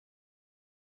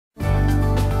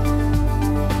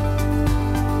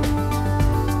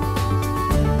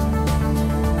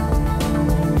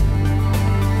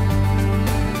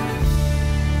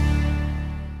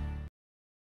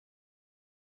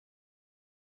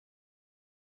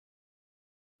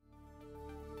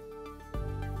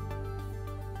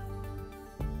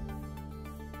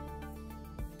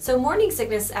So morning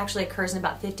sickness actually occurs in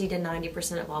about 50 to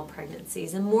 90% of all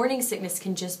pregnancies, and morning sickness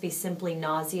can just be simply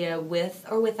nausea with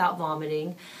or without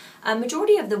vomiting. A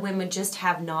majority of the women just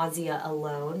have nausea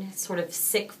alone, sort of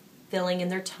sick feeling in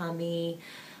their tummy,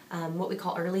 what we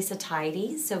call early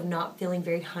satiety, so not feeling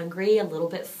very hungry, a little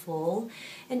bit full,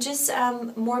 and just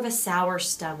more of a sour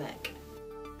stomach.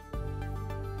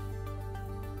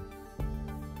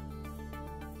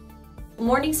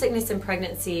 Morning sickness in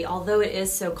pregnancy, although it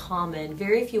is so common,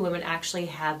 very few women actually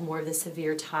have more of the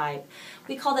severe type.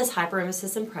 We call this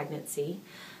hyperemesis in pregnancy.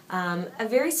 A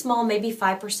very small, maybe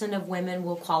 5% of women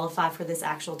will qualify for this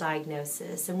actual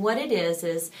diagnosis. And what it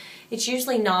is it's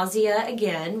usually nausea,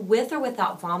 again, with or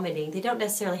without vomiting. They don't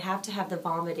necessarily have to have the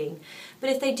vomiting. But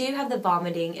if they do have the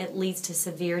vomiting, it leads to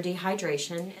severe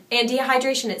dehydration. And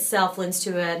dehydration itself lends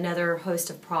to another host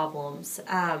of problems.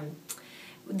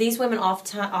 These women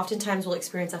oftentimes will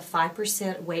experience a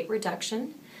 5% weight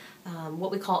reduction,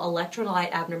 what we call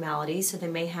electrolyte abnormalities, so they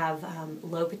may have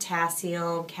low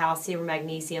potassium, calcium,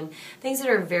 magnesium, things that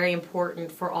are very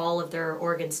important for all of their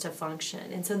organs to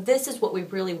function. And so this is what we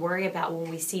really worry about when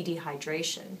we see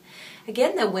dehydration.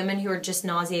 Again, the women who are just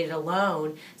nauseated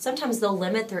alone, sometimes they'll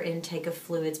limit their intake of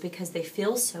fluids because they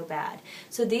feel so bad.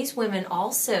 So these women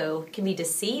also can be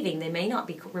deceiving. They may not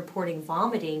be reporting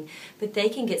vomiting, but they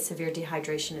can get severe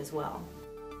dehydration as well.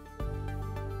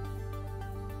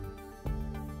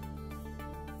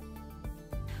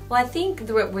 Well, I think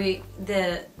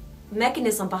the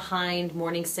mechanism behind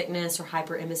morning sickness or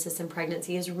hyperemesis in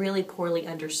pregnancy is really poorly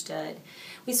understood.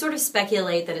 We sort of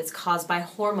speculate that it's caused by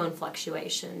hormone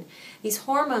fluctuation. These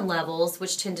hormone levels,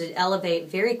 which tend to elevate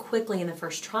very quickly in the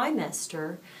first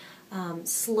trimester,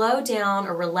 slow down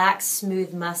or relax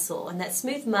smooth muscle, and that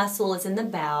smooth muscle is in the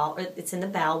bowel. It's in the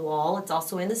bowel wall. It's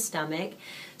also in the stomach.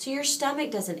 So your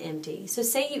stomach doesn't empty. So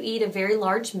say you eat a very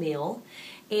large meal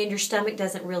and your stomach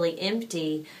doesn't really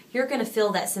empty, you're going to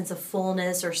feel that sense of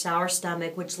fullness or sour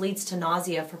stomach, which leads to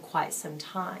nausea for quite some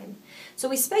time. So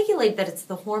we speculate that it's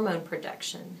the hormone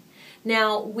production.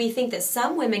 Now, we think that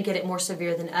some women get it more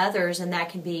severe than others, and that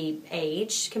can be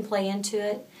age can play into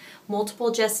it.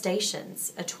 Multiple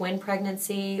gestations, a twin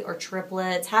pregnancy or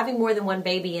triplets, having more than one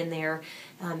baby in there,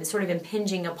 sort of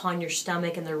impinging upon your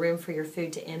stomach and the room for your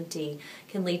food to empty,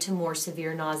 can lead to more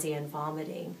severe nausea and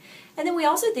vomiting. And then we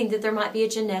also think that there might be a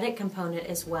genetic component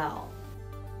as well.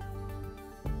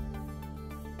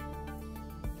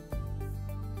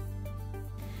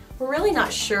 We're really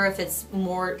not sure if it's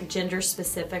more gender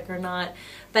specific or not,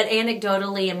 but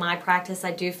anecdotally in my practice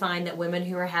I do find that women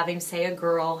who are having, say, a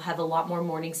girl have a lot more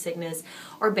morning sickness,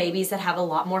 or babies that have a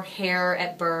lot more hair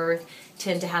at birth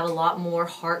tend to have a lot more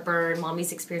heartburn.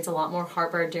 Mommies experience a lot more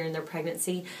heartburn during their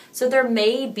pregnancy. So there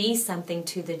may be something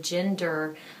to the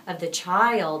gender of the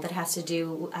child that has to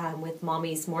do with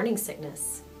mommy's morning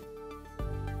sickness.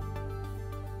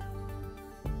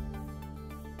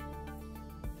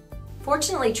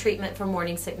 Fortunately, treatment for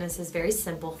morning sickness is very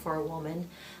simple for a woman.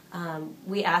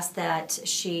 We ask that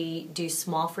she do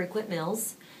small, frequent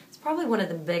meals. It's probably one of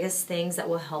the biggest things that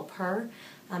will help her.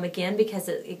 Again, because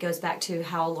it goes back to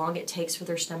how long it takes for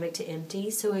their stomach to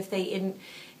empty. So if they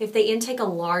intake a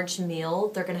large meal,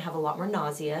 they're going to have a lot more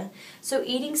nausea. So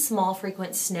eating small,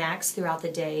 frequent snacks throughout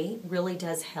the day really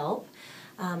does help.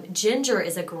 Ginger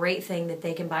is a great thing that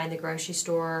they can buy in the grocery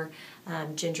store.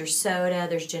 Ginger soda,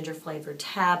 there's ginger flavored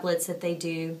tablets that they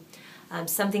do.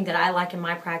 Something that I like in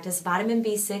my practice, vitamin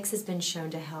B6 has been shown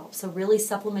to help. So really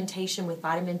supplementation with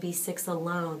vitamin B6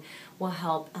 alone will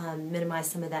help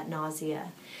minimize some of that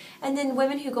nausea. And then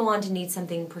women who go on to need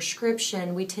something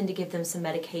prescription, we tend to give them some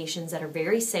medications that are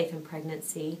very safe in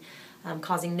pregnancy,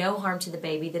 causing no harm to the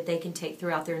baby, that they can take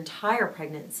throughout their entire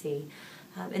pregnancy.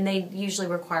 And they usually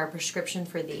require a prescription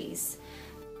for these.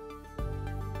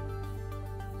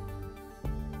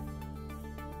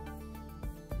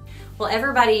 Well,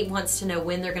 everybody wants to know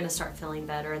when they're going to start feeling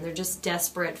better, and they're just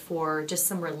desperate for just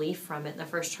some relief from it in the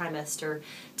first trimester.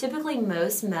 Typically,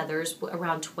 most mothers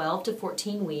around 12 to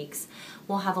 14 weeks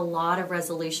will have a lot of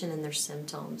resolution in their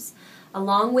symptoms.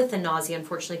 Along with the nausea,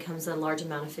 unfortunately, comes a large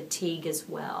amount of fatigue as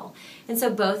well. And so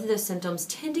both of those symptoms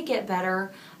tend to get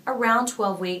better around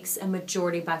 12 weeks, a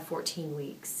majority by 14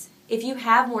 weeks. If you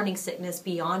have morning sickness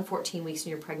beyond 14 weeks in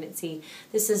your pregnancy,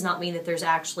 this does not mean that there's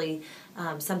actually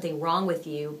something wrong with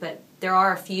you, but there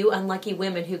are a few unlucky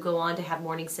women who go on to have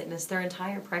morning sickness their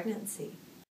entire pregnancy.